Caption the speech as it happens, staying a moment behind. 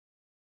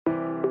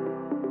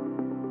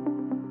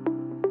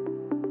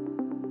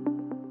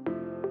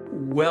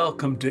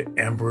Welcome to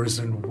Embers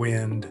and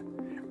Wind.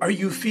 Are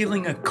you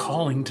feeling a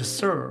calling to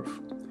serve?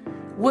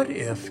 What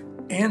if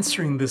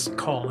answering this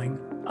calling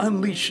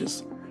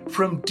unleashes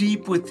from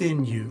deep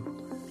within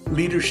you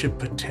leadership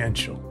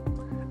potential?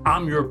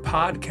 I'm your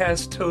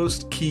podcast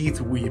host, Keith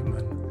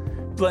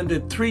Weedman,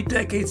 blended 3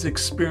 decades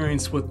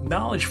experience with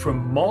knowledge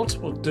from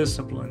multiple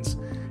disciplines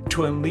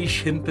to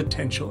unleash hidden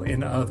potential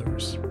in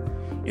others.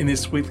 In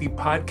this weekly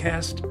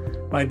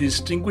podcast, my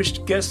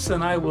distinguished guests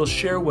and I will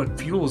share what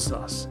fuels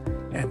us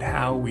and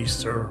how we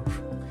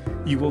serve.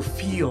 You will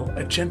feel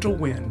a gentle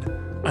wind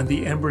on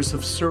the embers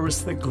of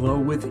service that glow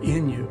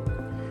within you.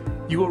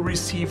 You will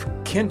receive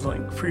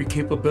kindling for your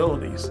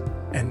capabilities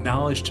and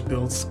knowledge to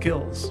build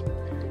skills.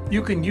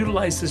 You can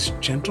utilize this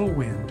gentle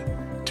wind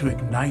to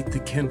ignite the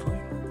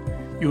kindling.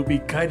 You will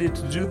be guided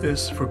to do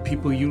this for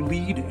people you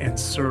lead and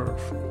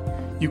serve.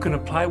 You can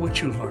apply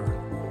what you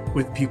learn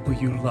with people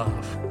you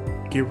love.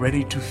 Get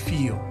ready to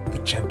feel the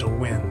gentle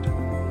wind.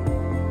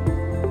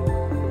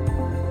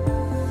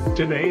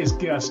 Today's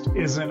guest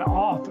is an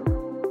author,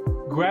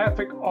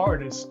 graphic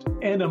artist,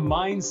 and a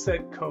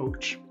mindset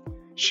coach.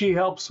 She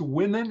helps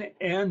women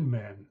and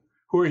men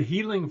who are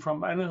healing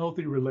from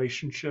unhealthy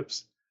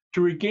relationships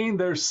to regain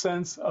their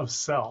sense of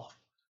self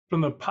from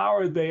the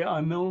power they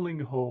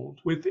unknowingly hold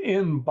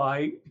within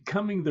by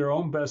becoming their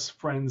own best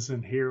friends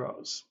and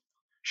heroes.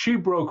 She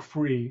broke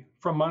free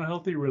from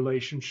unhealthy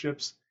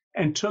relationships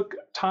and took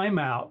time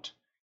out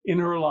in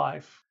her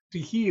life to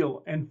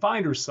heal and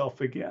find herself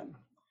again.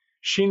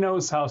 She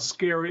knows how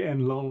scary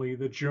and lonely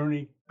the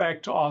journey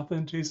back to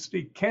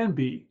authenticity can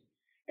be,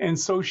 and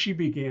so she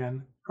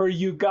began her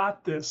You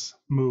Got This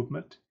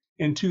movement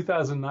in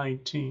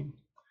 2019.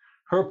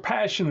 Her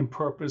passion and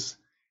purpose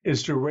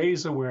is to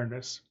raise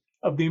awareness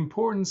of the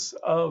importance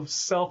of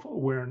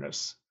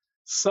self-awareness,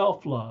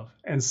 self-love,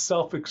 and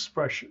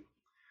self-expression.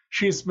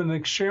 She's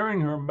been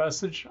sharing her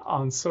message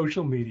on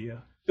social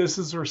media. This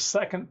is her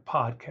second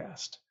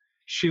podcast.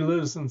 She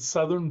lives in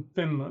southern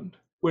Finland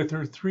with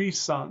her 3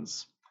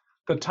 sons.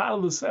 The title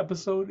of this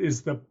episode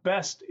is The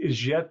Best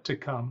Is Yet to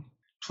Come.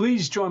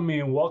 Please join me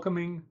in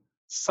welcoming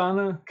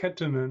Sanna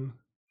Kettunen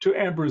to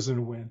Embers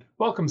and Wind.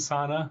 Welcome,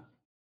 Sanna.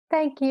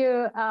 Thank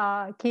you,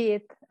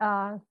 Keith.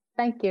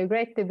 Thank you.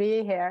 Great to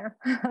be here.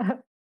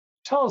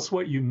 Tell us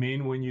what you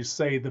mean when you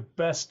say the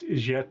best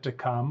is yet to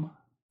come.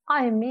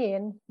 I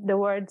mean, the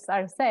words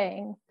are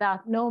saying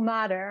that no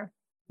matter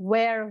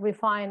where we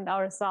find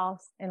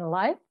ourselves in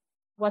life,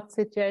 what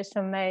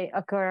situation may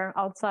occur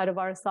outside of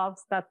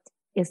ourselves that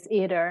is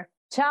either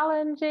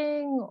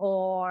challenging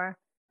or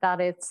that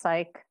it's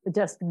like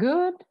just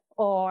good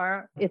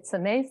or it's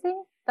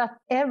amazing, that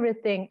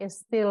everything is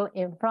still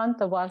in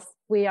front of us.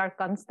 We are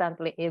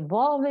constantly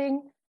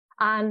evolving,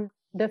 and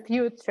the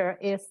future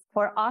is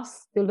for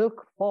us to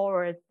look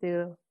forward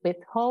to with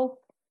hope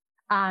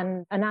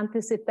and an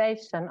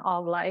anticipation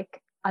of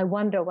like, I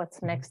wonder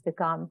what's next to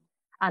come.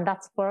 And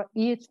that's for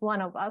each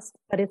one of us.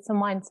 But it's a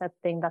mindset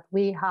thing that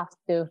we have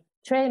to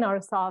train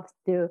ourselves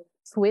to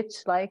switch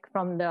like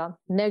from the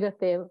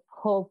negative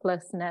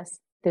hopelessness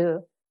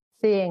to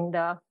seeing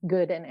the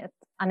good in it.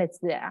 And it's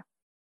there.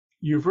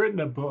 You've written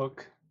a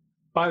book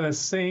by the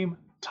same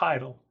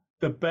title,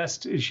 The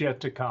Best Is Yet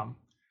to Come.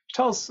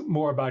 Tell us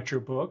more about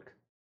your book.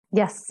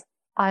 Yes,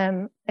 I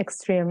am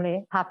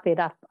extremely happy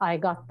that I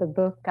got the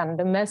book and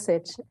the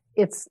message.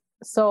 It's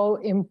so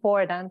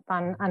important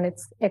and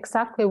it's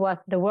exactly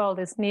what the world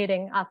is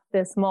needing at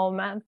this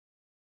moment.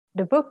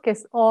 The book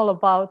is all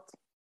about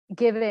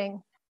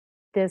giving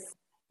this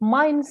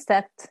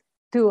mindset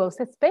tools.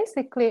 It's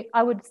basically,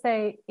 I would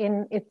say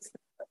in its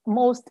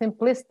most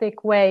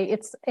simplistic way,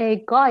 it's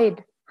a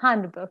guide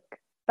handbook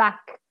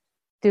back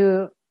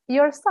to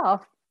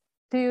yourself,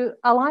 to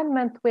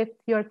alignment with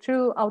your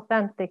true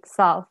authentic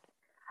self.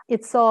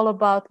 It's all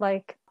about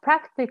like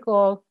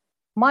practical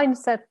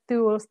mindset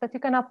tools that you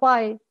can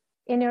apply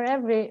in your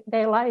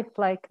everyday life,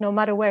 like no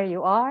matter where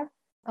you are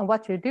and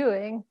what you're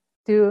doing,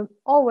 to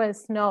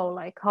always know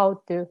like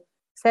how to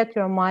set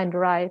your mind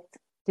right,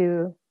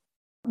 to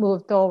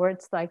move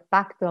towards like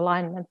back to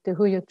alignment to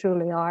who you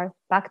truly are,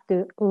 back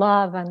to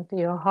love and to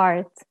your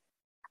heart.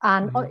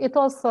 And it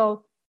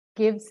also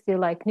gives you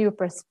like new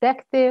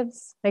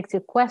perspectives, makes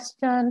you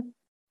question.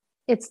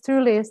 It's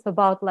truly is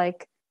about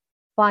like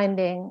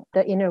finding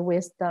the inner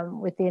wisdom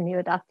within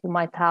you that you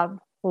might have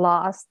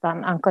lost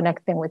and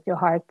connecting with your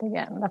heart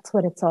again. That's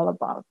what it's all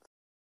about.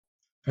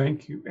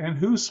 Thank you. And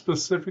who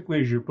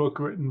specifically is your book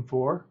written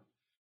for?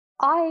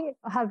 I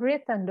have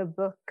written the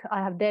book.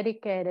 I have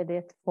dedicated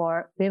it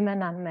for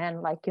women and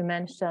men, like you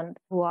mentioned,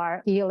 who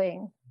are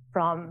healing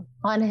from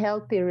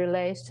unhealthy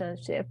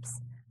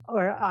relationships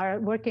or are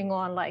working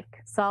on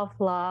like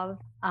self-love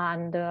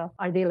and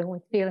are dealing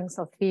with feelings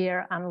of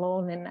fear and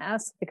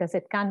loneliness, because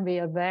it can be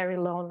a very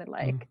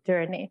lonely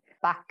journey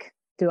back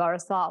to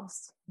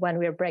ourselves when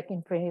we're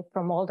breaking free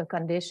from all the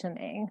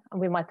conditioning.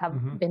 And we might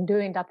have been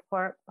doing that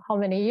for how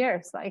many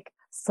years?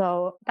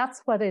 So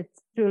that's what it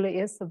truly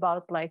is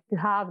about, like to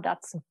have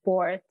that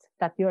support,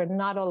 that you're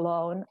not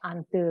alone,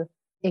 and to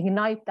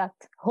ignite that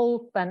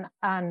hope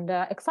and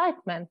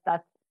excitement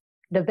that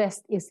the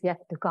best is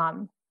yet to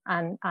come,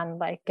 and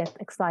like get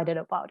excited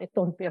about it.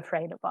 Don't be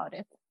afraid about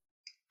it.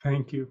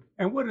 Thank you.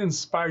 And what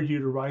inspired you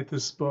to write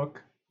this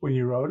book when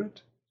you wrote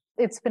it?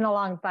 It's been a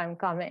long time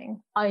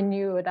coming. I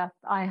knew that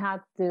I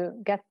had to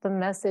get the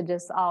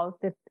messages out.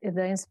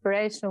 The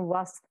inspiration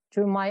was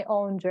through my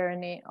own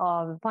journey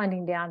of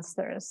finding the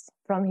answers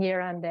from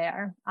here and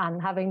there,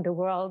 and having the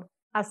world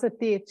as a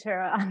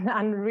teacher,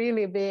 and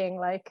really being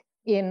like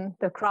in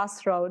the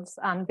crossroads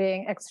and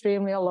being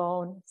extremely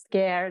alone,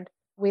 scared,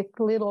 with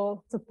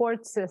little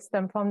support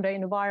system from the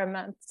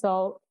environment.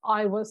 So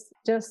I was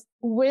just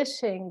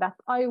wishing that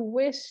I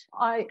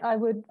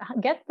would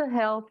get the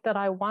help that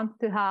I want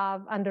to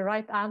have and the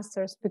right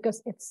answers,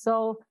 because it's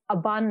so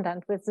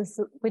abundant,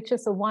 which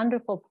is a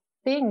wonderful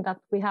thing, that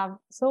we have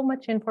so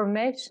much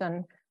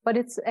information, but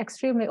it's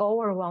extremely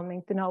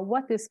overwhelming to know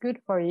what is good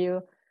for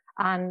you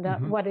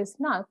and what is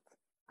not,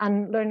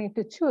 and learning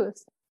to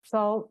choose.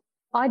 So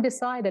I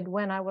decided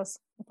when I was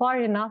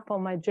far enough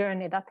on my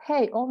journey that,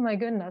 hey, oh my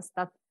goodness,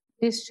 that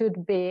this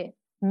should be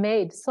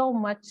made so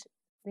much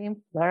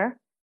simpler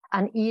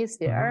and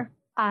easier.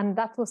 And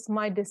that was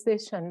my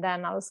decision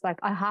then. I was like,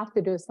 I have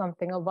to do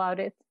something about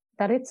it,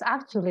 that it's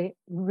actually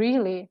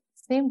really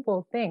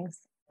simple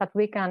things that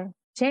we can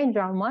change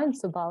our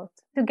minds about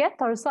to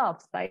get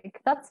ourselves. Like,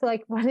 that's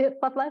like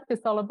what life is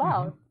all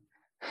about.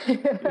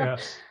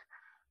 Yes.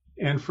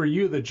 And for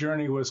you, the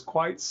journey was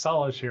quite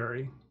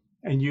solitary,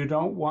 and you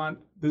don't want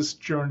this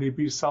journey to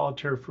be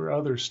solitary for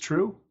others,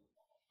 true?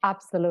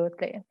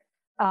 Absolutely.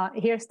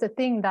 Here's the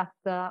thing, that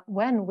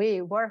when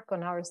we work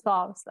on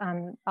ourselves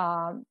and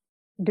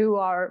do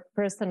our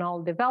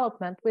personal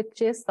development,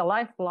 which is the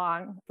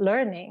lifelong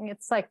learning,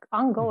 it's like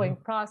ongoing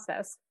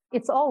process.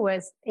 It's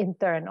always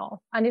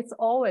internal and it's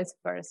always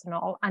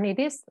personal, and it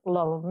is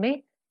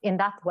lonely in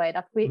that way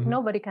that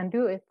nobody can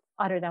do it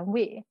other than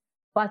we.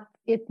 But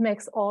it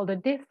makes all the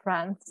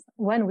difference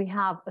when we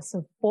have a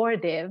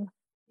supportive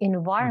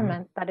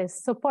environment that is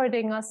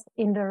supporting us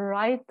in the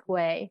right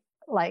way,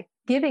 like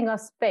giving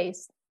us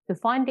space to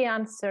find the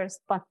answers,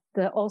 but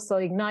also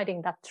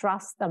igniting that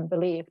trust and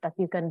belief that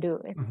you can do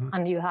it.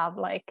 And you have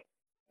like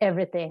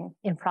everything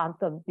in front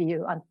of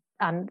you,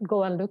 and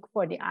go and look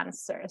for the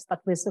answers that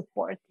will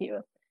support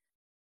you.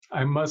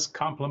 I must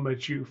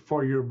compliment you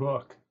for your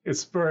book.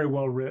 It's very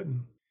well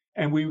written.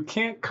 And we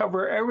can't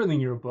cover everything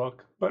in your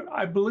book, but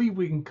I believe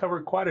we can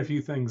cover quite a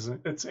few things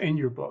that's in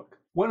your book.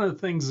 One of the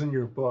things in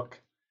your book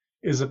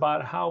is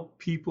about how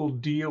people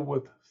deal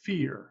with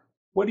fear.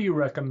 What do you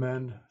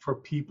recommend for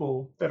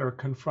people that are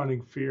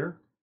confronting fear?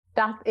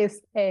 That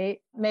is a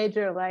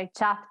major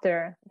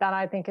chapter that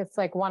I think it's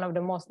like one of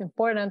the most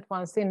important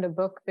ones in the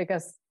book,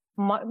 because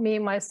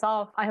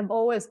myself, I have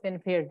always been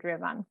fear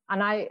driven,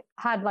 and I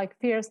had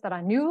fears that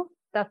I knew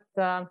that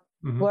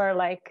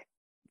were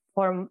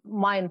for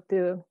mine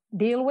to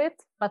deal with,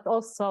 but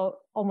also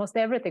almost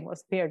everything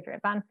was fear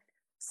driven.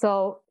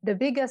 So the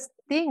biggest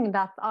thing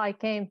that I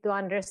came to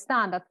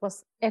understand that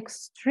was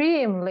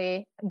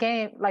extremely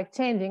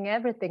changing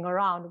everything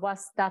around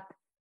was that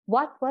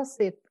what was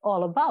it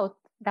all about?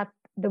 That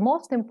the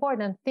most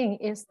important thing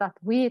is that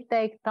we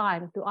take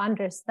time to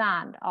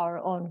understand our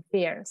own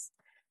fears,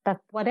 that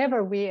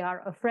whatever we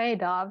are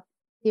afraid of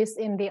is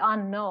in the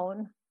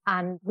unknown,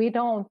 and we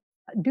don't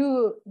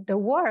do the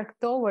work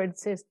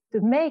towards it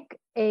to make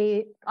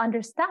a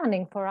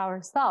understanding for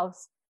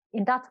ourselves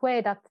in that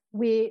way that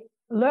we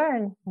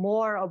learn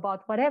more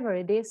about whatever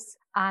it is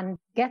and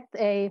get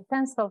a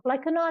sense of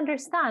an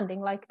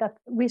understanding, that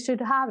we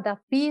should have that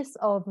peace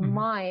of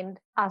mind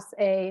as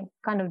a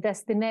kind of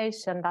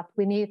destination that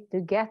we need to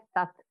get,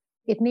 that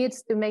it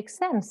needs to make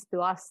sense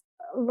to us.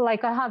 I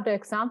have the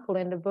example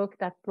in the book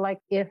that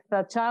if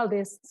a child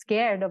is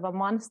scared of a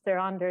monster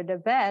under the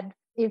bed,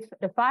 if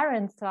the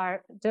parents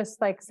are just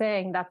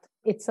saying that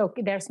it's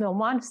okay, there's no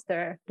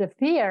monster, the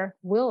fear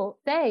will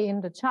stay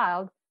in the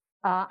child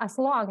as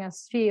long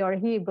as she or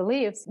he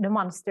believes the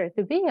monster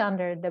to be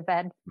under the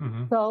bed.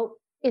 So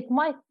it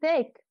might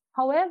take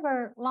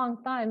however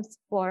long times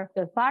for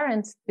the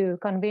parents to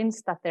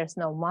convince that there's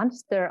no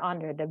monster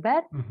under the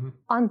bed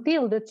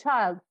until the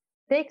child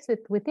takes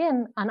it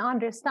within and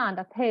understand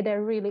that, hey,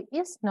 there really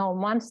is no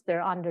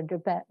monster under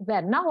the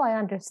bed. Now I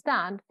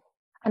understand.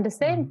 And the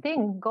same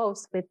thing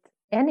goes with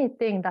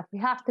anything, that we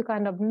have to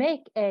kind of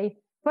make a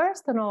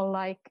personal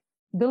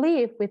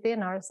belief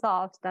within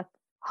ourselves that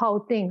how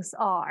things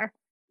are,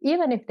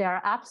 even if they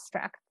are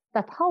abstract,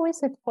 that how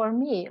is it for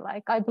me?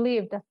 I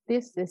believe that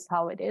this is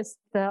how it is.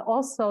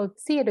 Also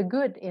see the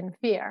good in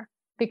fear,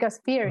 because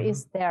fear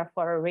is there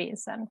for a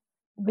reason.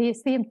 We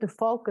seem to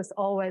focus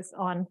always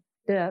on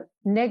the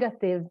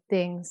negative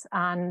things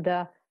and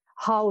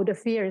how the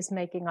fear is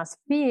making us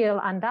feel.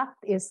 And that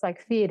is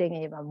feeding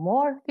even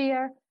more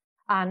fear.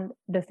 And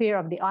the fear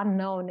of the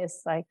unknown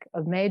is a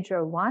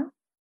major one.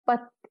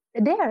 But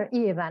there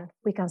even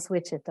we can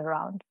switch it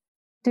around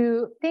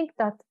to think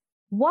that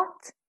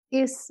what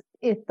is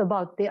it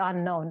about the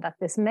unknown that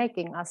is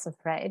making us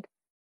afraid?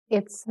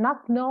 It's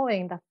not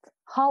knowing that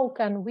how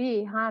can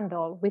we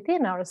handle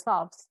within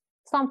ourselves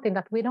something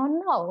that we don't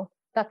know,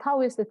 that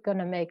how is it going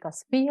to make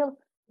us feel?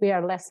 we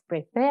are less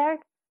prepared.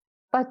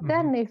 But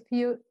then if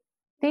you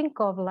think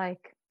of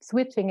like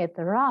switching it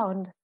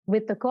around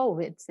with the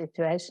COVID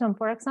situation,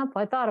 for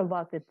example, I thought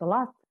about it a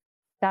lot,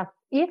 that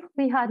if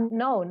we had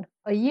known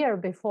a year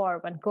before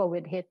when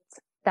COVID hit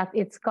that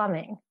it's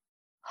coming,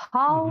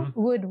 how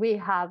would we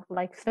have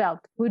like felt?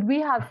 Would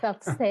we have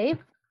felt safe?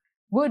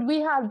 Would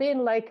we have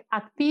been like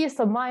at peace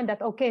of mind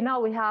that, okay, now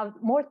we have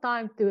more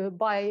time to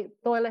buy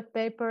toilet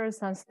papers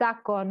and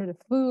stack on the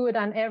food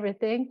and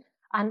everything?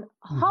 And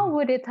how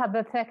would it have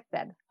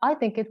affected? I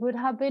think it would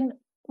have been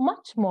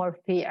much more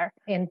fear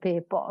in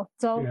people.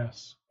 So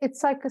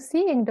it's like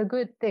seeing the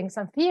good things,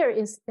 and fear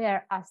is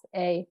there as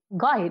a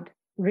guide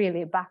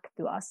really back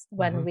to us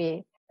when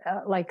we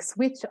like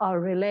switch our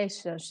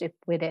relationship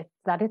with it,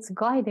 that it's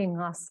guiding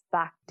us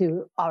back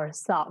to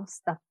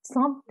ourselves, that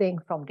something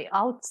from the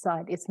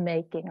outside is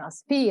making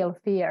us feel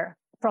fear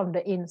from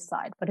the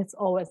inside, but it's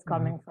always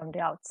coming from the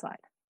outside.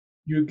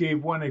 You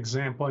gave one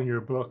example in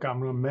your book. I'm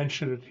going to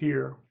mention it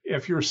here.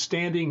 If you're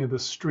standing in the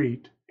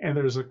street and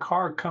there's a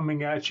car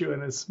coming at you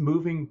and it's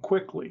moving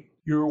quickly,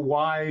 you're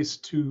wise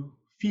to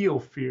feel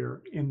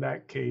fear in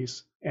that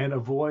case and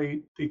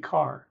avoid the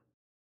car.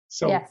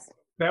 So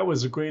that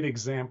was a great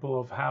example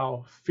of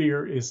how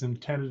fear is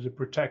intended to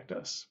protect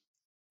us.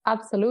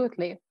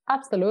 Absolutely.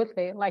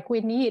 Absolutely. Like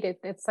we need it.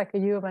 It's like a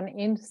human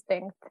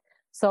instinct.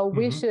 So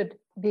we should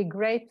be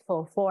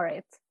grateful for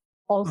it.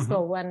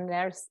 Also, when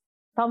there's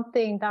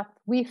something that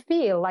we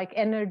feel like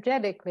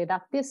energetically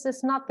that this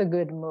is not a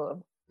good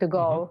move to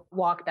go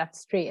walk that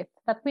street,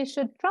 that we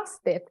should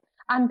trust it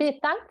and be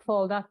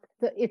thankful that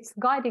it's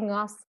guiding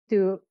us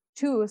to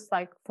choose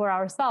like for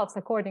ourselves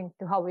according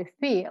to how we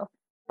feel.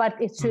 But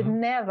it should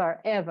never,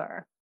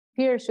 ever,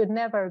 fear should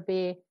never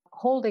be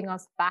holding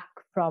us back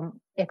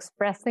from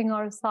expressing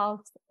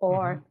ourselves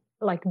or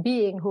like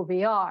being who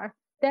we are.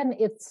 Then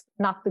it's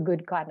not the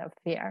good kind of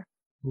fear.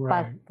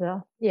 Right.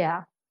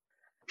 But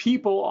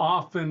people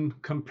often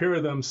compare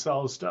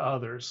themselves to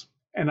others.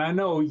 And I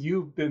know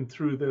you've been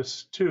through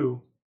this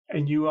too,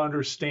 and you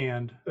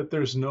understand that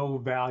there's no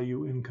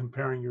value in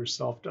comparing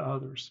yourself to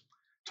others.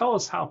 Tell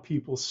us how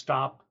people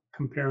stop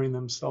comparing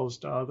themselves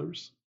to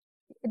others.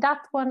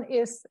 That one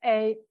is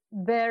a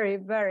very,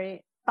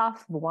 very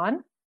tough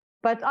one.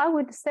 But I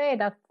would say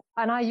that,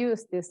 and I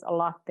use this a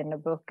lot in the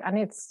book, and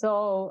it's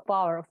so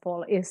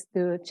powerful, is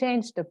to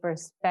change the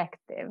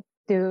perspective,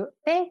 to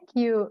take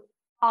you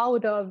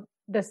out of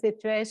the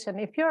situation.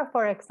 If you're,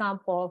 for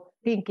example,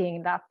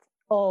 thinking that,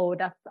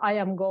 that I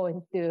am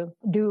going to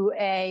do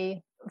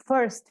a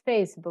first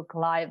Facebook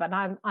Live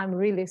and I'm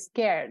really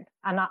scared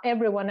and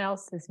everyone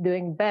else is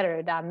doing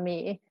better than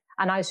me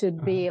and I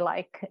should be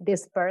like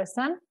this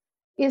person,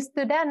 is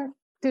to then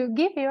to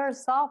give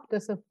yourself the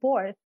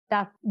support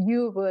that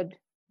you would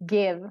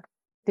give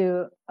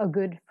to a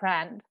good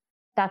friend.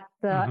 That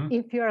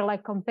if you're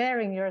like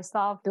comparing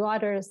yourself to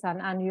others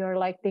and you're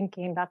like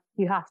thinking that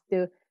you have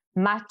to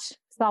match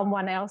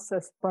someone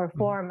else's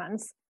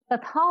performance,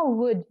 that how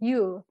would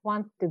you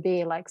want to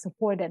be like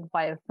supported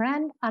by a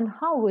friend, and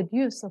how would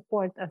you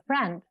support a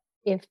friend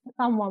if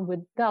someone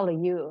would tell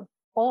you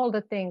all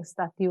the things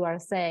that you are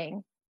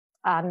saying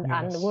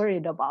and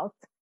worried about?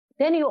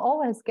 Then you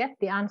always get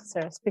the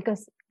answers,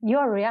 because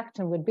your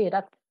reaction would be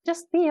that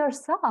just be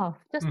yourself,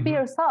 just be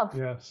yourself.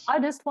 Yes. I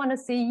just want to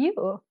see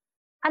you.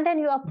 And then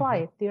you apply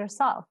it to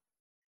yourself.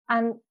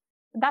 And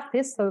that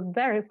is a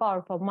very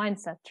powerful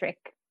mindset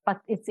trick, but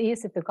it's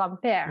easy to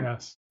compare.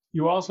 Yes.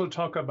 You also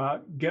talk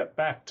about get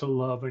back to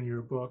love in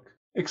your book.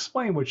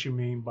 Explain what you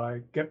mean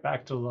by get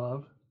back to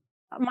love.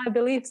 My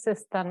belief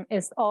system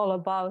is all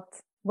about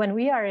when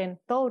we are in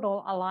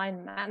total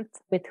alignment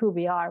with who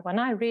we are. When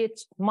I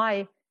reached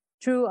my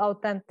true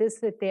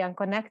authenticity and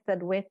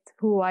connected with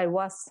who I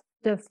was,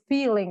 the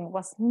feeling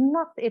was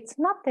it's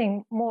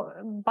nothing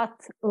more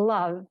but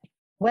love.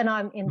 When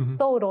I'm in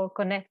total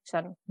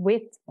connection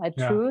with my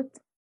truth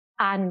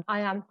and I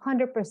am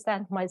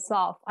 100%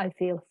 myself, I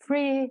feel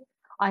free.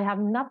 I have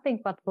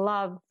nothing but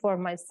love for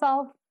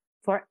myself,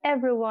 for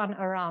everyone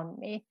around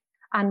me.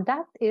 And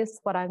that is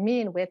what I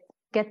mean with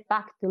get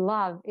back to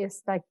love,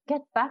 is like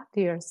get back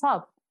to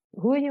yourself.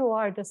 Who you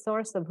are, the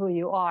source of who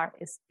you are,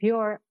 is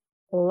pure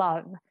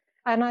love.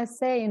 And I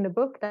say in the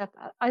book that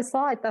I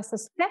saw it as a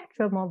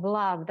spectrum of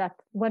love, that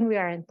when we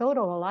are in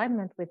total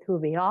alignment with who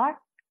we are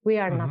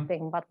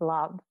nothing but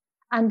love.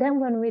 And then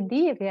when we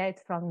deviate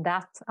from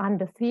that and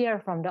the fear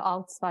from the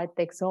outside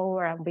takes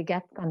over and we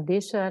get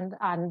conditioned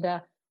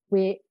and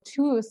we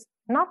choose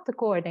not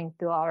according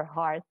to our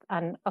heart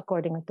and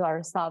according to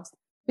ourselves,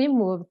 we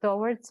move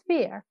towards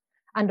fear.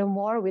 And the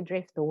more we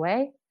drift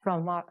away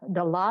from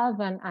the love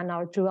and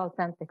our true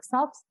authentic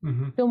selves,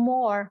 the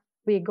more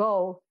we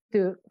go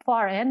to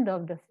far end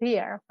of the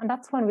fear. And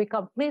that's when we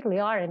completely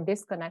are in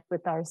disconnect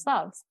with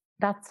ourselves.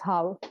 That's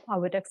how I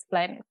would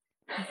explain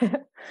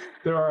it.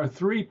 There are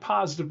 3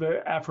 positive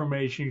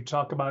affirmations you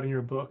talk about in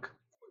your book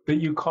that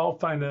you call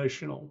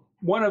foundational.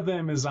 One of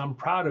them is I'm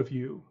proud of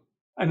you.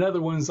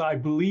 Another one is I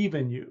believe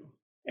in you.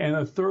 And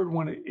a third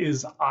one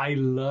is I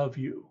love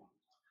you.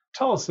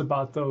 Tell us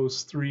about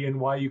those 3 and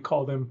why you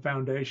call them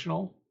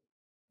foundational.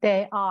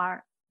 they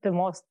are the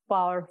most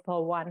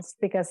powerful ones,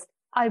 because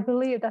I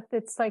believe that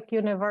it's like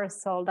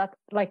universal, that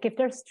like if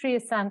there's 3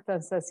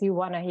 sentences you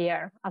want to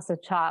hear as a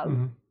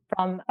child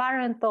from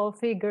parental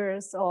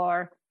figures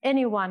or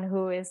anyone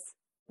who is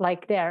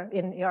like there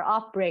in your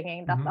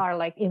upbringing that are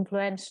like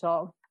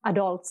influential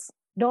adults,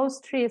 those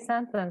 3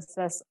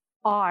 sentences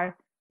are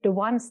the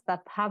ones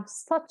that have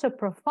such a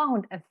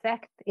profound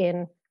effect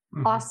in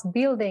us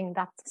building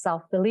that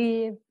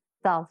self-belief,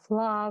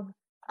 self-love,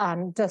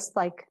 and just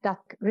like that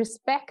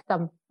respect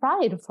and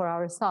pride for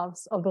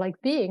ourselves of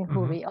like being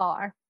who we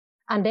are.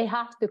 And they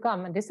have to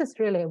come, and this is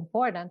really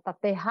important, that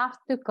they have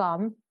to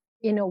come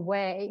in a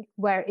way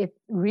where it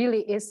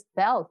really is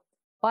felt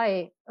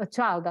by a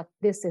child that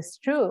this is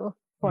true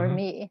for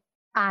me.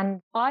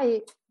 And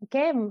I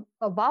came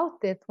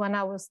about it when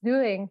I was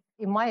doing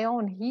my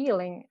own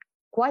healing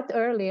quite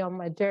early on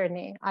my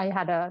journey. I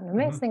had an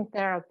amazing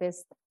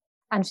therapist,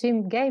 and she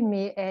gave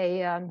me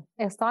a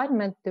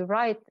assignment to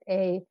write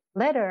a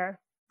letter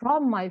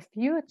from my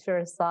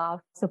future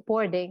self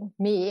supporting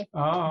me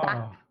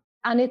back.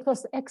 And it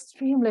was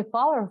extremely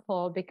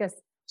powerful because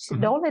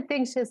the only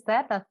thing she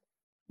said that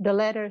the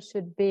letter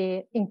should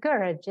be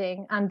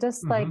encouraging, and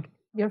just like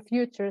your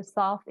future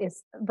self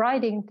is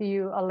writing to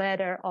you a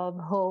letter of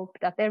hope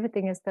that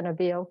everything is going to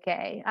be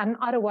okay. And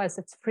otherwise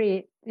it's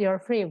free, you're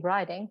free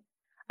writing.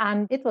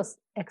 And it was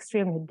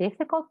extremely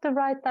difficult to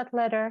write that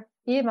letter,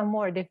 even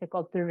more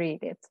difficult to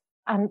read it.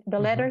 And the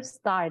letter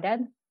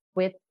started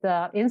with,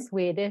 in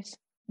Swedish,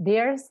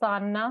 "Dear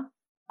Sanna,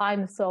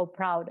 I'm so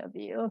proud of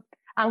you."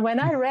 And when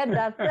I read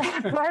that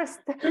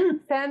first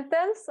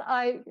sentence,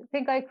 I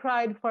think I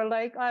cried for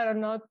like, I don't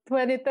know,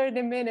 20,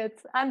 30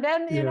 minutes. And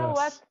then, you know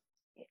what?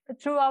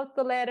 Throughout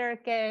the letter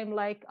came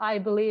like, "I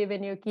believe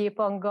in you, keep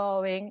on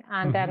going."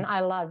 And then "I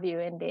love you"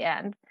 in the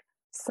end.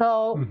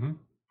 So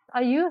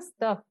I used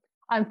the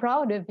 "I'm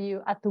proud of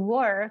you" at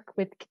work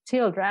with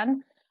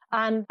children.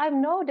 And I've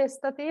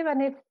noticed that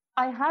even if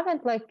I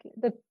haven't like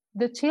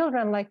the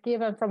children, like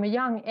even from a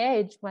young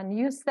age, when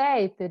you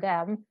say to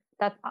them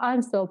that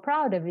 "I'm so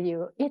proud of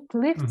you," it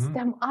lifts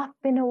them up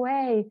in a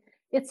way.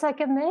 It's like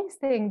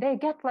amazing. They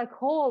get like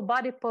whole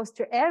body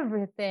posture,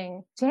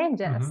 everything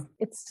changes.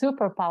 It's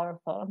super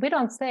powerful. We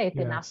don't say it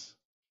enough.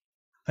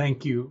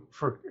 Thank you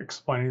for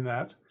explaining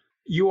that.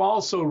 You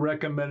also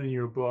recommend in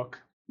your book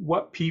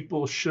what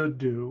people should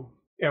do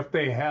if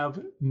they have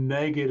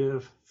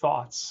negative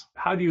thoughts.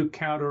 How do you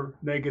counter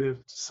negative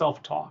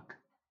self-talk?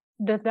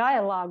 The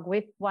dialogue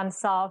with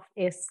oneself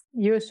is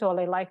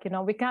usually like,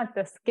 we can't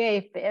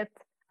escape it.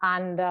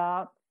 And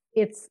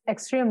it's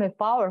extremely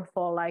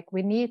powerful. Like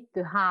we need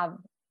to have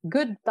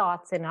good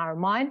thoughts in our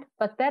mind,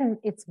 but then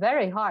it's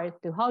very hard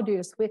to, how do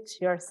you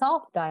switch your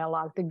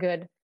self-dialogue to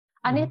good?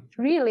 And it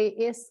really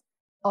is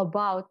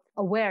about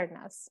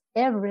awareness.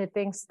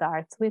 Everything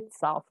starts with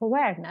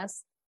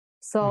self-awareness.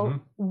 So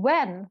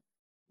when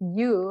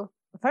you,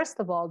 first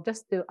of all,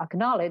 just to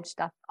acknowledge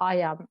that I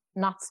am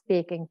not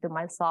speaking to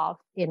myself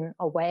in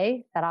a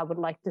way that I would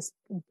like to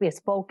be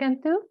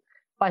spoken to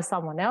by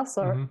someone else,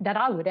 or that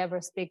I would ever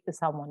speak to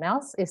someone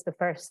else, is the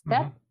first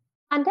step.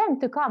 And then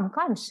to come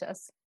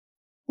conscious,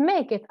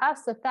 make it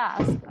as a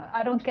task.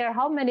 I don't care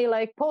how many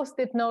like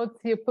post-it notes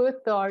you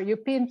put or you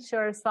pinch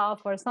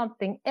yourself or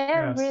something.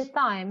 Every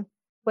time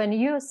when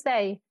you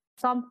say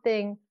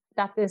something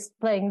that is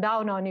playing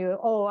down on you,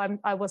 "Oh,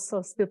 I was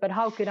so stupid,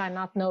 how could I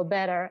not know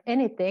better?"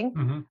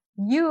 Anything,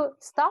 you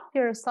stop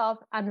yourself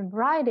and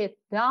write it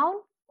down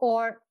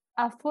or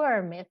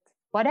affirm it.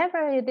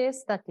 Whatever it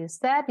is that you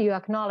said, you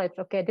acknowledge,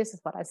 okay, this is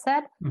what I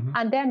said,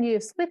 and then you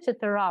switch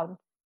it around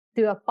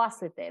to a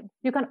positive.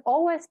 You can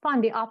always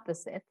find the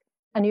opposite,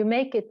 and you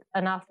make it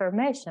an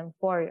affirmation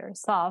for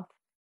yourself.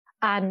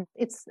 And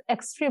it's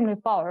extremely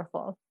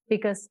powerful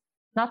because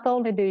not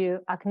only do you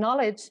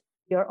acknowledge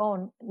your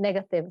own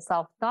negative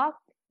self-talk,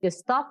 you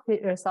stop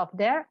yourself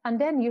there, and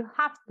then you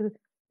have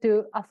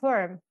to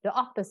affirm the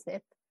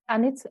opposite.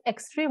 And it's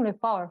extremely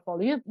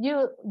powerful. You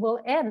will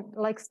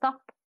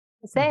stop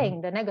saying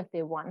the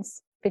negative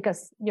ones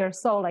because you're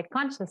so like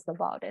conscious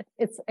about it.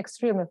 It's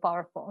extremely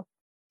powerful.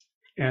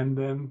 And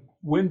then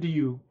when do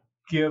you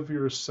give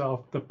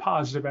yourself the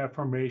positive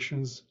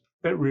affirmations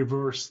that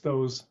reverse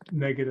those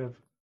negative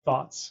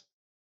thoughts?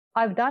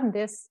 I've done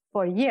this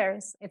for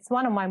years. It's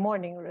one of my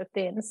morning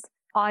routines.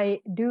 I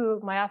do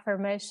my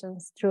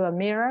affirmations through a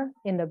mirror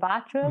in the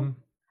bathroom.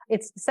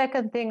 It's the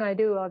second thing I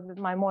do of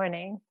my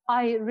morning.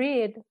 I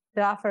read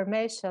the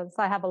affirmations.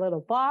 I have a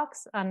little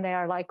box and they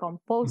are like on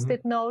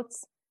post-it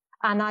notes.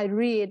 And I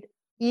read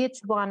each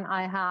one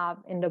I have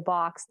in the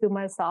box to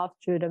myself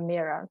through the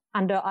mirror.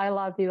 And the "I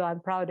love you, I'm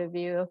proud of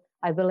you,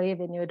 I believe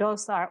in you,"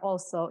 those are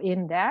also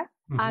in there.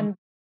 And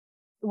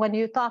when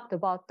you talked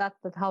about that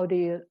how do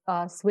you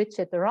switch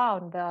it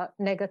around, the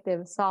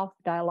negative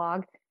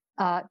self-dialogue,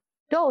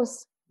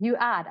 those you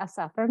add as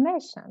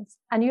affirmations,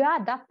 and you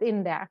add that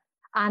in there.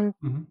 And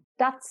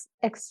that's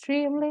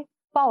extremely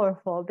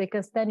powerful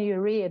because then you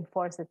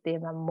reinforce it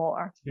even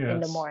more in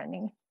the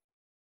morning.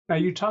 Now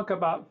you talk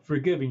about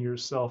forgiving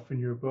yourself in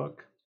your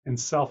book and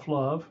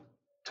self-love.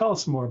 Tell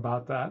us more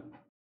about that.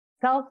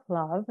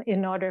 self-love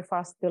in order for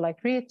us to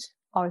like reach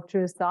our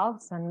true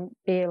selves and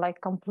be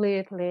like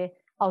completely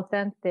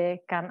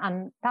authentic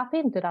and tap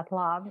into that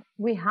love.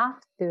 We have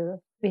to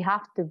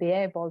be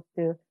able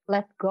to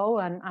let go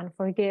and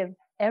forgive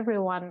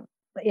everyone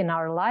in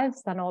our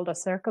lives and all the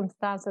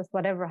circumstances,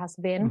 whatever has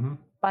been,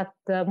 but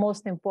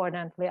most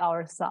importantly,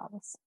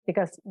 ourselves,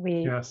 because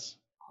we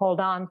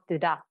hold on to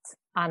that.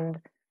 And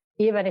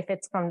even if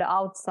it's from the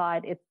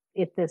outside,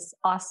 it is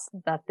us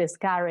that is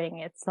carrying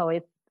it. So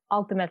it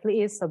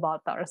ultimately is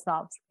about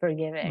ourselves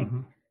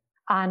forgiving.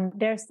 And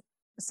there's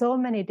so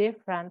many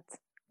different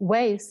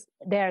ways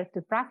there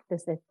to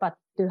practice it, but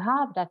to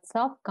have that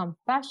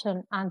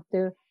self-compassion and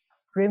to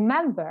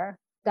remember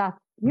that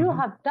you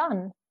have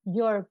done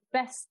your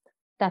best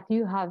that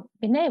you have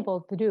been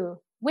able to do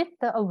with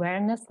the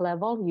awareness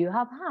level you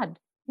have had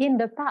in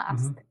the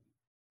past.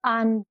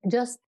 And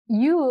just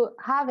you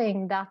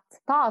having that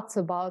thoughts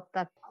about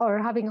that or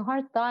having a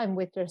hard time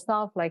with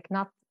yourself, like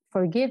not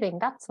forgiving,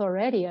 that's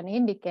already an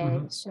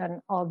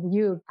indication of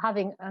you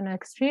having an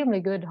extremely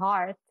good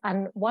heart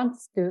and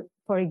wants to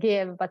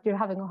forgive, but you're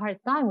having a hard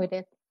time with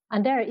it.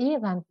 And there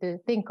even to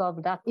think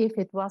of that if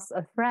it was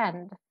a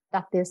friend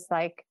that is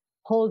like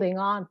holding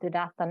on to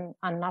that and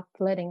not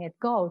letting it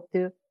go,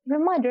 to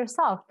remind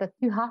yourself that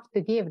you have to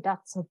give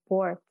that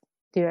support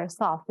to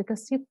yourself,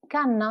 because you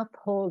cannot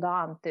hold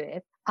on to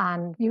it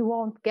and you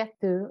won't get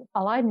to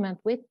alignment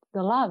with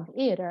the love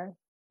either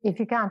if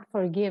you can't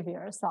forgive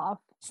yourself.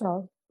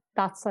 So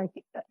that's like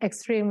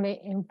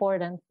extremely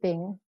important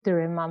thing to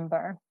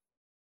remember.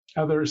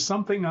 Now, there's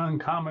something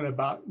uncommon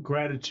about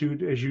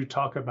gratitude as you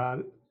talk about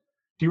it.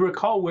 Do you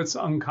recall what's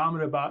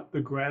uncommon about the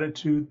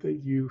gratitude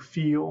that you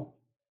feel?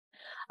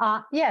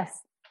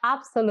 Yes,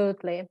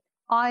 absolutely.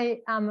 I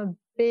am a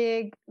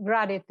big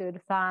gratitude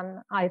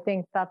fan. I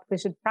think that we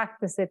should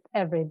practice it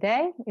every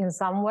day in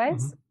some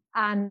ways.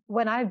 And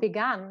when I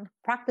began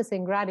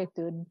practicing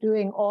gratitude,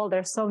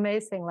 there's so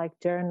amazing like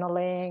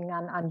journaling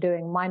and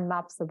doing mind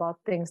maps about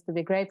things to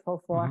be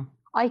grateful for,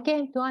 I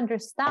came to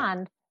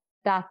understand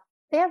that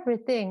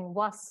everything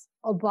was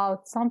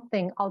about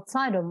something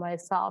outside of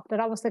myself, that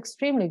I was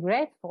extremely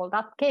grateful.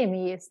 That came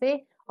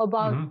easy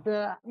about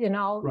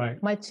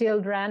my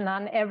children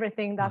and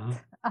everything that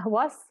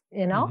was,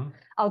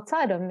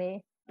 outside of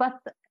me. But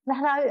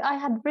that I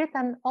had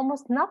written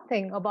almost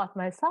nothing about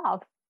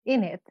myself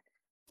in it.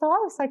 So I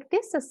was like,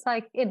 this is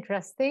like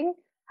interesting.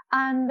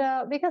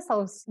 And because I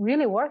was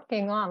really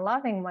working on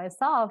loving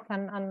myself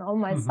and on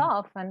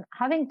myself and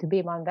having to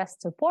be my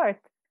best support,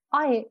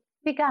 I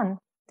began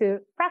to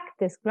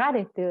practice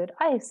gratitude.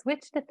 I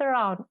switched it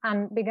around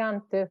and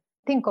began to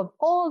think of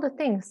all the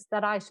things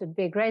that I should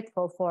be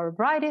grateful for,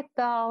 write it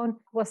down,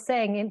 was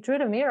saying in through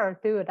the mirror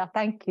too, that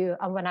thank you.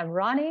 And when I'm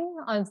running,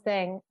 I'm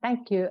saying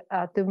thank you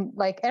to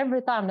like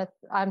every time that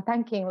I'm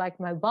thanking like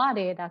my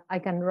body that I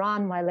can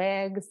run, my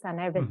legs and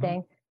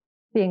everything,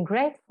 being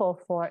grateful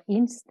for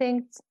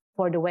instincts,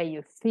 for the way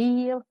you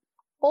feel,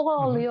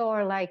 all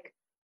your like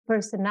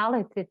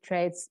personality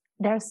traits.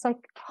 There's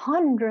like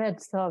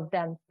hundreds of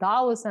them,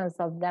 thousands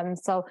of them.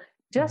 So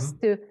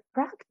just to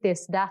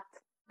practice that.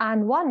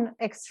 And one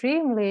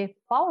extremely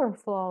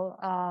powerful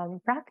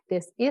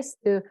practice is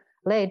to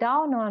lay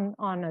down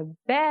on a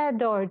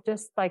bed or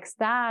just like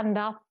stand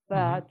up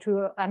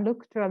and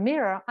look through a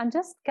mirror and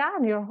just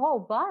scan your whole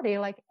body,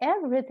 like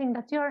everything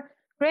that you're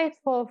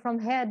grateful from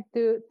head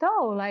to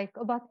toe, like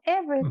about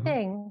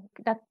everything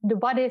that the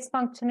body is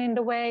functioning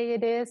the way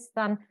it is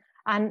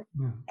and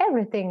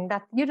everything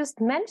that you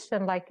just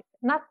mentioned, like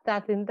not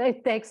that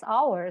it takes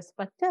hours,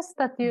 but just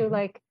that you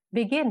like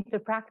begin to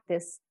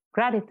practice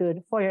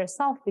gratitude for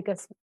yourself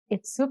because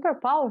it's super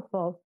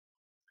powerful.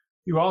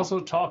 You also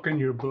talk in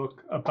your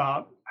book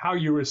about how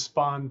you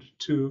respond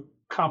to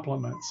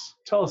compliments.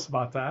 Tell us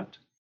about that.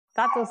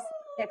 That was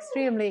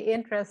extremely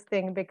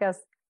interesting because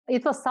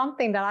it was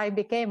something that I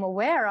became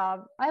aware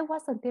of. I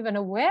wasn't even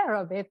aware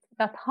of it,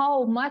 that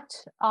how much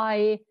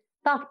I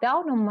talked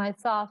down on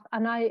myself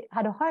and I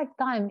had a hard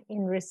time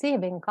in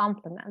receiving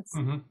compliments.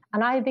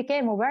 And I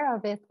became aware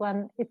of it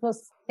when it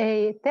was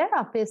a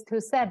therapist who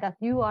said that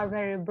you are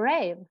very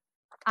brave.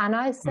 And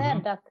I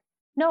said that,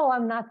 no,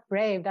 I'm not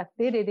brave, that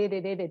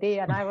diddy.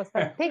 And I was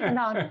like taken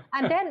down.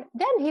 And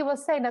then he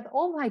was saying that,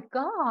 oh my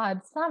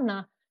God,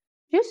 Sanna,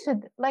 you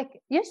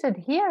should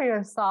hear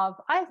yourself.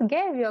 I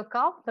gave you a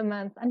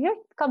compliment and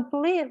you're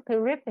completely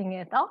ripping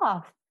it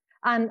off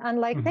and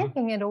like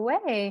taking it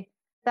away.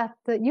 That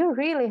you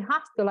really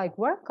have to like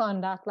work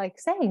on that, like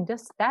saying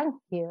just thank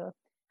you.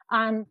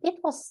 And it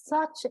was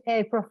such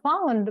a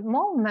profound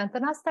moment.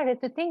 And I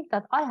started to think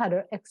that I had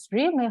an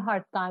extremely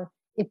hard time.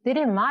 It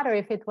didn't matter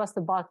if it was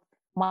about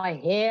my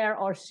hair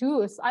or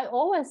shoes. I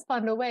always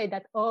found a way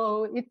that,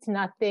 oh, it's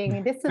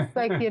nothing. This is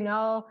like, And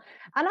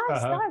I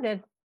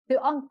started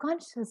to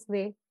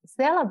unconsciously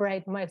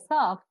celebrate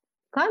myself,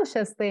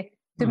 consciously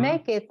to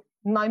make it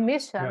my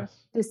mission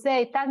to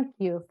say thank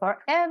you for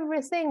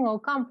every single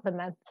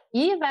compliment,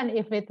 even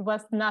if it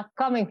was not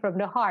coming from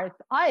the heart.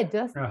 I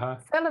just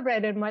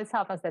celebrated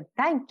myself. I said,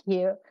 thank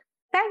you.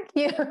 thank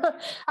you.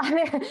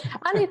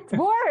 And it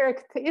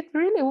worked. It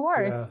really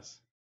worked.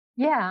 Yes.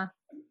 Yeah.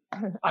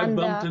 I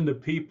bumped into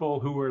people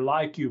who were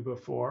like you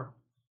before.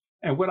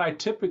 And what I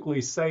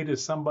typically say to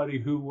somebody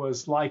who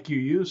was like you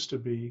used to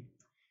be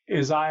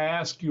is I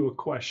ask you a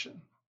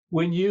question.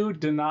 When you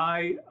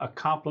deny a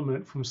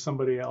compliment from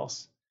somebody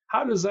else,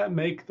 how does that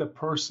make the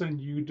person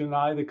you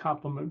deny the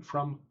compliment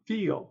from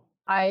feel?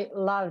 I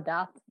love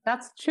that.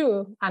 That's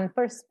true. And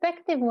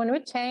perspective, when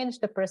we change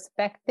the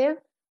perspective,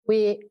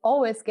 we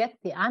always get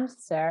the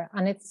answer,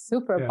 and it's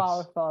super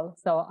powerful.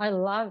 So I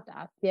love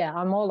that. Yeah,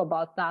 I'm all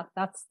about that.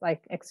 That's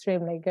like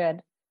extremely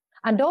good.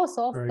 And those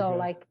also,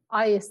 like,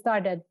 I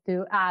started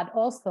to add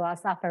also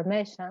as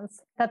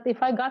affirmations, that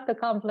if I got the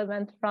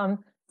compliment from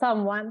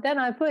someone, then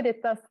I put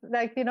it as,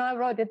 like, I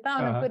wrote it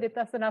down and put it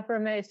as an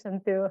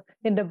affirmation too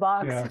in the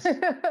box.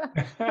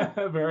 Yes.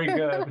 Very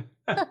good.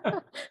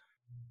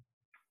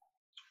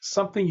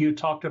 Something you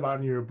talked about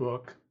in your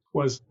book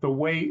was the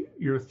way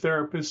your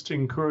therapist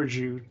encouraged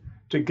you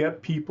to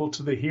get people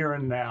to the here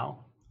and now.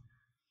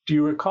 Do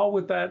you recall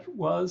what that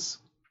was?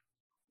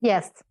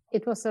 Yes,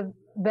 it was a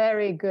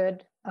very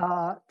good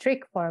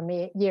trick for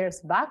me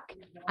years back.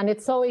 And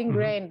it's so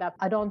ingrained that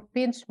I don't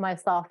pinch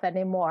myself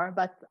anymore.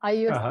 But I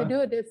used to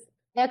do this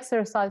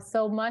exercise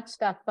so much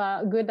that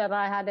good that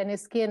I had any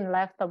skin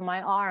left on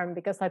my arm,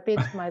 because I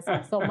pinched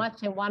myself so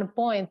much in one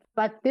point.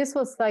 But this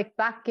was like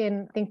back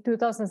in, I think,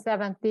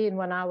 2017,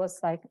 when I was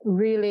like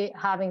really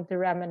having to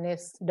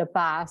reminisce the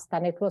past.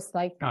 And it was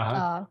like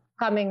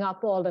coming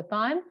up all the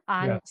time.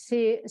 And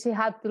she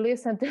had to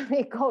listen to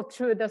me go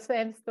through the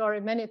same story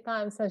many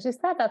times. And she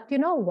said that, you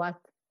know what?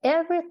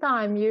 Every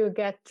time you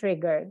get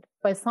triggered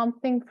by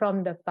something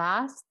from the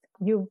past,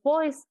 you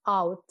voice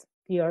out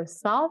to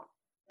yourself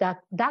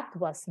that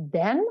was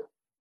then,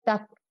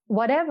 that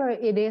whatever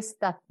it is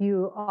that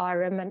you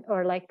are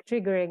or like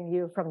triggering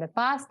you from the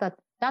past,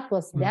 that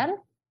was then,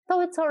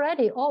 so it's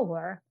already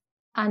over.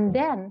 And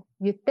then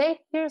you take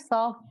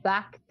yourself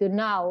back to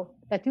now,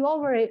 that you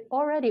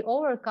already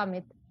overcome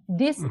it.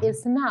 This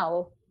is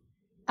now.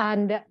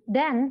 And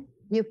then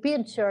you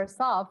pinch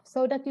yourself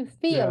so that you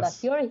feel that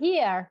you're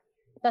here,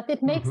 that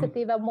it makes it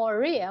even more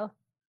real.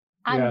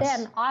 And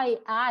then I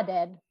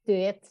added to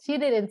it. She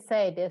didn't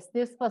say this.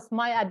 This was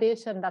my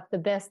addition, that the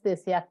best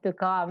is yet to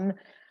come.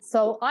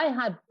 So I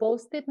had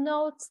Post-it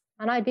notes,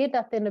 and I did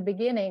that in the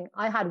beginning.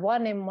 I had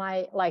one in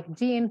my like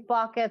jean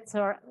pockets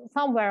or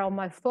somewhere on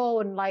my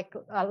phone, like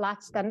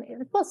latched, and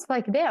it was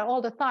like there all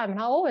the time.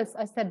 And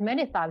I said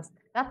many times,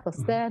 that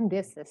was then,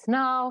 this is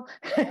now.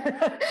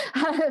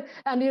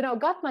 And,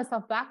 got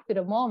myself back to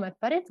the moment,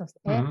 but it was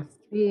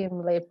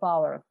extremely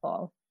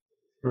powerful.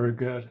 Very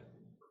good.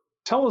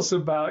 Tell us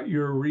about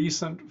your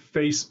recent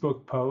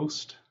Facebook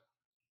post.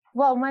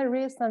 Well, my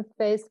recent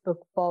Facebook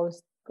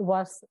post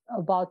was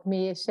about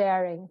me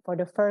sharing for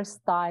the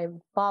first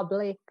time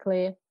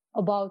publicly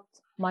about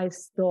my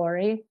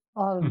story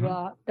of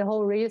the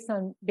whole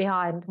reason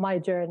behind my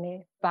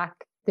journey back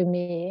to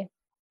me,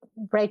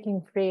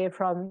 breaking free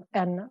from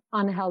an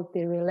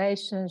unhealthy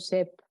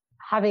relationship,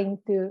 having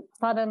to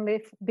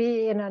suddenly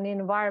be in an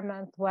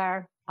environment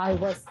where I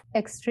was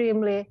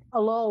extremely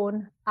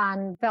alone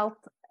and felt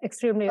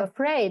extremely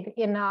afraid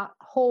in a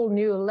whole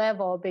new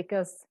level,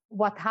 because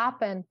what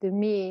happened to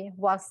me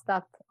was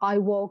that I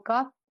woke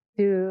up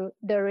to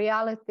the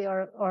reality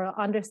or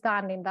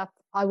understanding that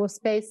I was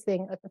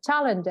facing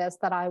challenges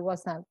that I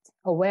wasn't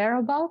aware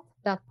about,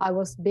 that I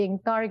was being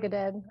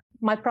targeted,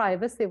 my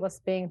privacy was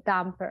being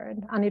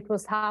tampered, and it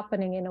was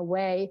happening in a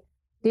way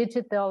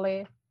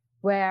digitally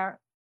where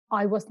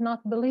I was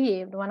not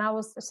believed. When I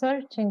was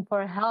searching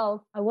for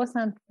help, I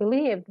wasn't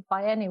believed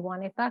by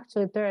anyone. It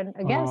actually turned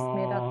against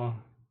me.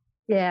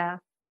 Yeah,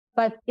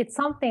 but it's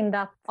something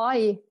that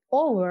I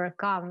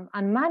overcome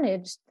and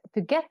managed to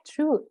get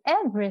through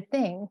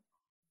everything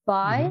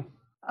by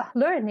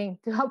learning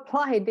to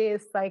apply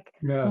this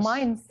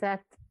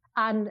mindset.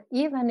 And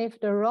even if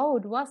the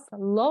road was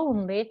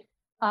lonely,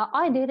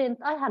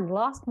 I had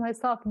lost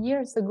myself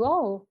years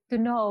ago to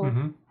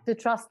know, to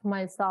trust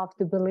myself,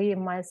 to believe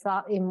in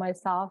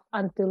myself,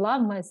 and to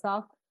love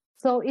myself.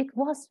 So it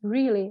was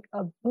really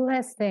a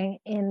blessing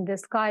in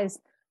disguise,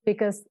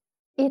 because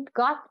it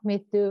got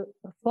me to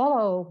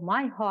follow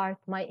my heart,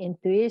 my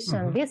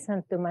intuition,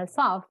 listen to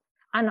myself.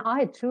 And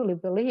I truly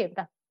believe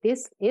that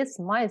this is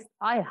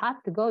I had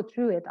to go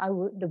through it.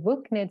 The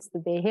book needs to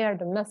be here.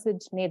 The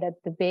message needed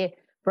to be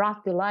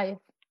brought to life.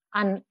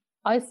 And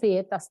I see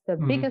it as the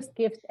biggest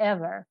gift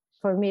ever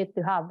for me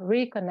to have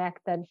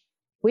reconnected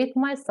with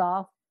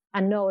myself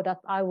and know that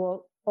I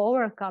will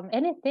overcome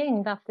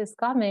anything that is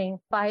coming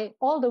by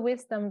all the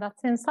wisdom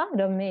that's inside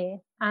of me.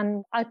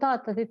 And I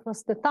thought that it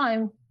was the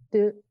time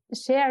to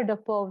share the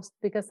post,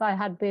 because I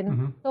had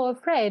been so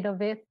afraid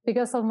of it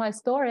because of my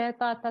story. I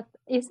thought that,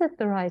 is it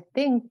the right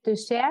thing to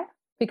share?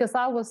 Because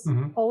I was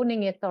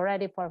owning it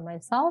already for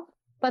myself.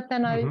 But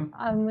then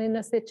I'm in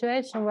a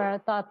situation where I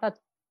thought that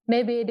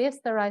maybe it is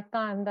the right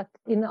time, that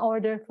in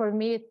order for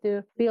me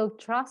to build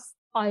trust,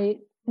 I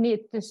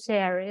need to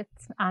share it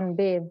and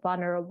be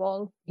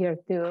vulnerable here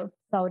too.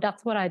 So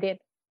that's what I did.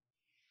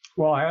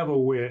 Well, I have a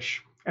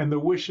wish, and the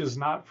wish is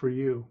not for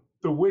you.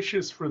 The wish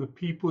is for the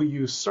people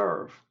you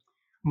serve.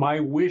 My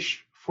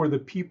wish for the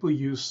people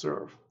you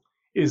serve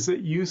is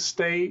that you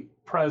stay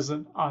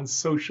present on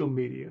social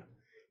media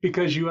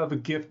because you have a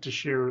gift to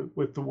share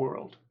with the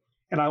world.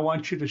 And I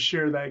want you to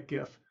share that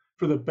gift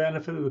for the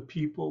benefit of the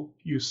people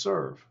you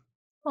serve.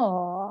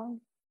 Oh,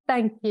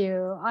 thank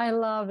you. I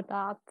love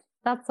that.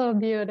 That's so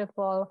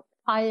beautiful.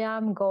 I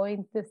am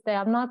going to stay.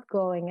 I'm not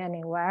going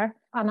anywhere.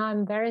 And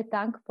I'm very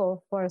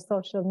thankful for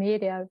social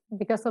media.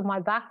 Because of my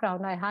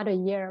background, I had a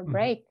year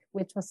break,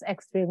 which was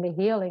extremely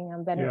healing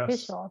and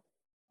beneficial. Yes.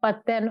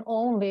 But then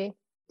only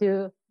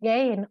to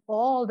gain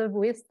all the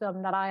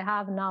wisdom that I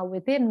have now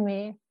within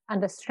me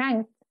and the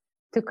strength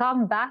to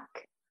come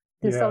back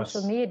to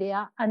social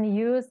media and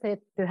use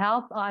it to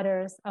help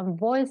others and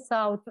voice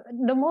out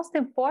the most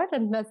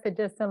important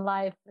messages in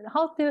life,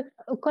 how to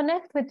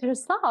connect with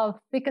yourself,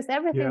 because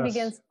everything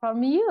begins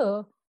from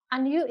you.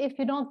 And if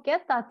you don't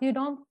get that, you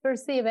don't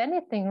perceive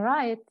anything,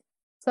 right?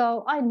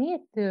 So I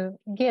need to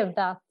give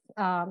that.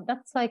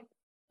 That's like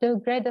the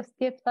greatest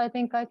gift I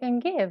think I can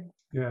give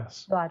to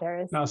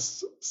others. Now,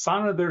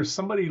 Sanna, there's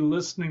somebody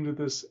listening to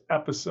this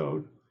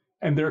episode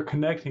and they're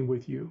connecting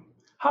with you.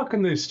 How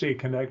can they stay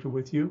connected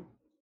with you?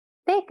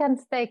 They can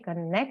stay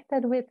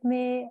connected with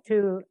me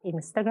through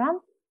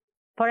Instagram.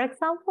 For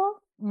example,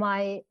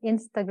 my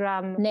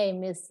Instagram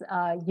name is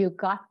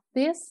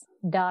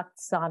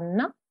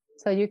yougotthis.sanna.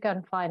 So you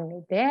can find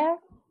me there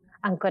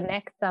and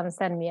connect and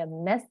send me a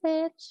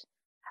message.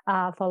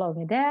 Follow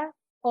me there.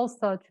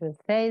 Also through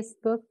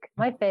Facebook.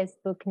 My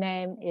Facebook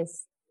name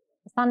is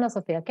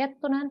Sanna-Sofia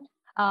Kettunen.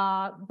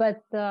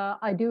 But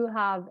I do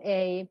have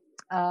a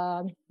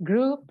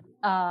group,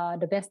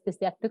 The Best Is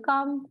Yet to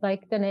Come,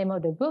 like the name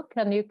of the book,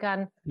 and you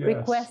can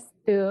request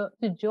to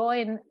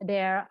join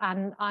there.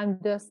 And I'm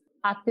just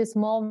at this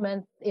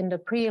moment in the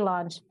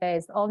pre-launch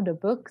phase of the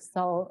book.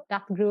 So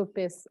that group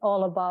is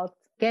all about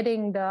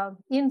getting the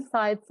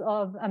insights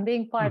of and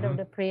being part of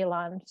the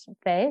pre-launch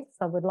phase.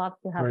 So I would love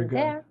to have you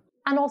there.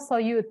 And also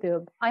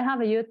YouTube. I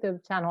have a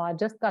YouTube channel I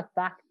just got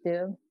back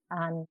to,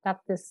 and that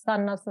is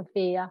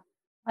Sanna-Sofia.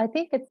 I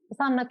think it's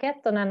Sanna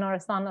Kettunen or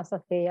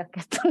Sanna-Sofia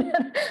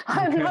Kettunen.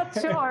 I'm not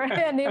sure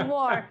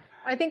anymore.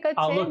 I think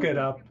I'll look it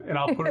up and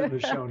I'll put it in the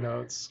show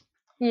notes.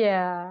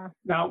 Yeah.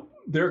 Now,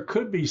 there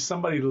could be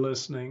somebody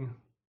listening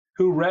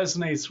who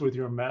resonates with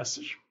your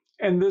message.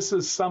 And this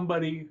is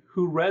somebody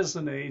who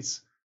resonates,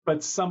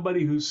 but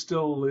somebody who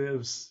still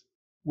lives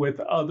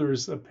with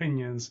others'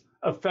 opinions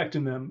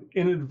affecting them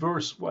in an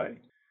adverse way.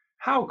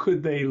 How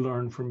could they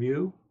learn from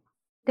you?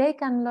 They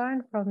can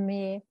learn from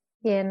me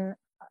in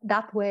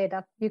that way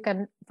that you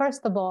can,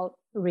 first of all,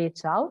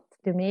 reach out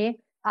to me.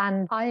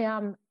 And I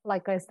am,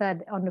 like I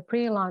said, on the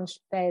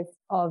pre-launch phase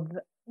of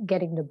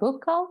getting the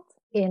book out.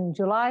 In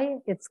July,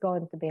 it's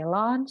going to be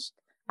launched.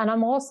 And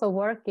I'm also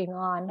working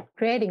on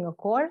creating a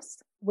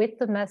course with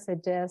the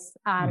messages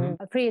and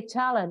a free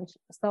challenge.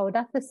 So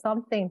that is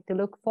something to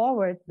look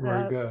forward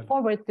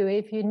to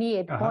if you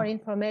need more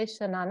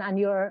information and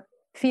you're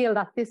feel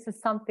that this is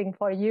something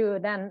for you,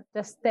 then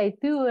just stay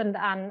tuned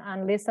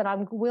and listen. I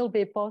will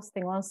be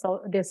posting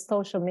also these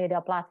social media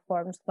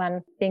platforms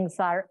when things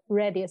are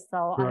ready.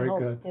 So I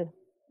hope to.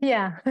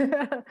 Yeah.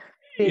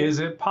 Is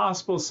it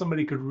possible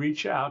somebody could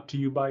reach out to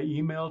you by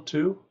email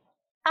too?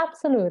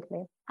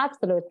 Absolutely.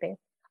 Absolutely.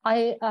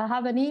 I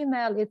have an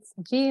email. It's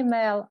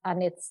Gmail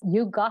and it's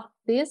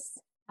yougotthis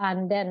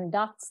and then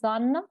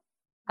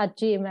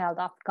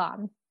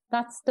 .sanna@gmail.com.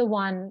 That's the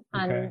one.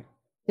 And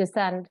to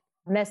send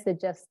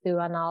messages to,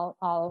 and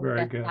I'll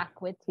get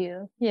back with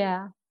you.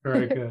 Yeah.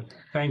 Very good.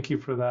 Thank you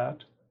for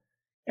that.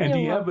 And do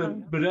you have a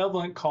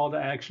benevolent call to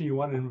action you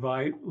want to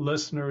invite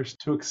listeners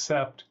to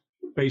accept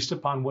based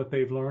upon what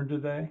they've learned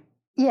today?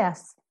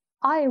 Yes.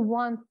 I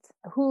want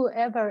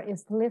whoever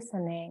is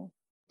listening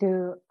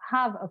to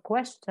have a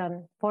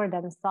question for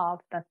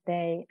themselves that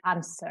they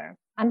answer,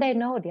 and they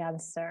know the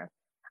answer.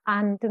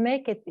 And to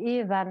make it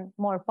even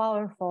more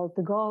powerful,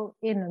 to go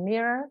in a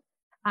mirror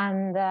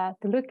and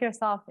to look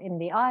yourself in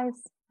the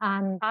eyes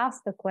and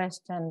ask the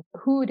question,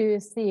 who do you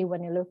see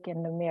when you look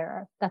in the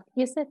mirror? That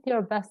is it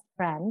your best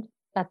friend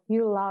that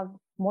you love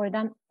more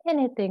than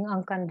anything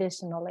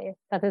unconditionally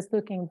that is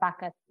looking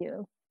back at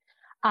you?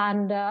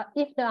 And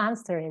if the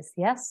answer is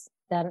yes,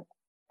 then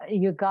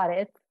you got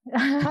it.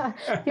 You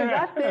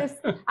got this.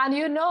 And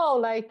you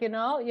know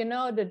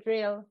the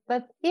drill.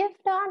 But if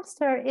the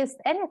answer is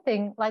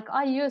anything like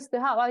I used to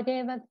have,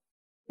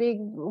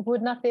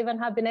 would not even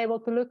have been able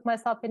to look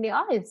myself in the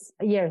eyes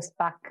years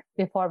back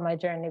before my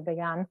journey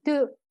began.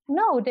 To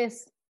know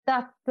this,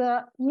 that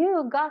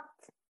you got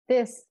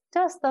this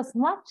just as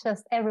much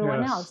as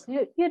everyone else.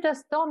 You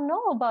just don't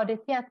know about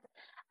it yet.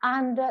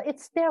 And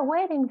it's there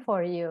waiting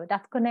for you,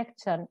 that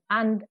connection.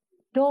 And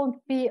don't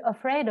be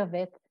afraid of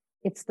it.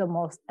 It's the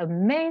most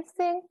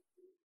amazing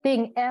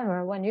thing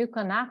ever when you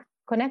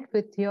connect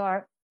with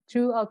your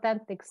true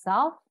authentic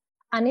self.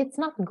 And it's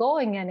not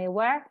going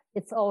anywhere.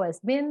 It's always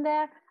been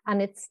there. And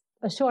it's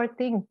a short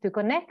thing to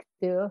connect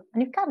to.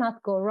 And you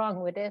cannot go wrong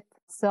with it.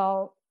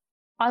 So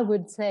I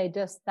would say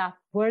just that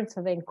words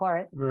of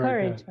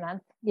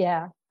encouragement.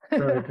 Yeah.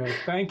 Very good.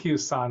 Thank you,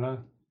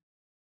 Sanna.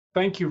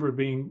 Thank you for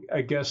being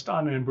a guest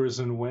on Embers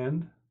and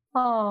Wind.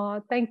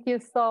 Oh, thank you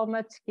so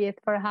much, Keith,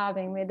 for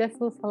having me. This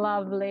was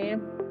lovely.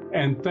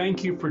 And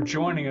thank you for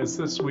joining us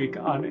this week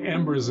on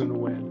Embers and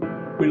Wind.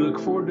 We look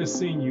forward to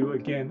seeing you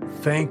again.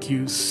 Thank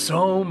you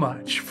so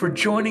much for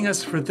joining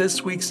us for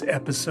this week's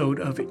episode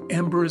of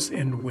Embers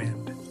and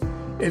Wind.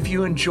 If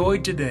you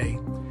enjoyed today,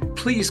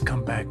 please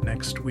come back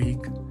next week.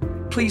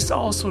 Please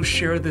also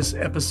share this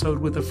episode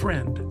with a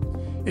friend.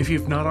 If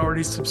you've not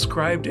already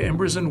subscribed to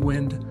Embers and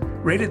Wind,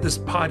 rated this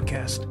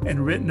podcast,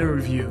 and written a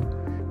review,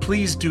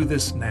 please do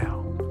this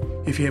now.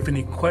 If you have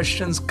any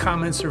questions,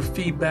 comments, or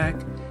feedback,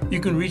 you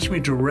can reach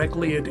me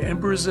directly at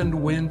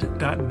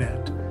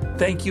embersandwind.net.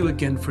 Thank you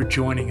again for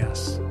joining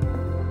us.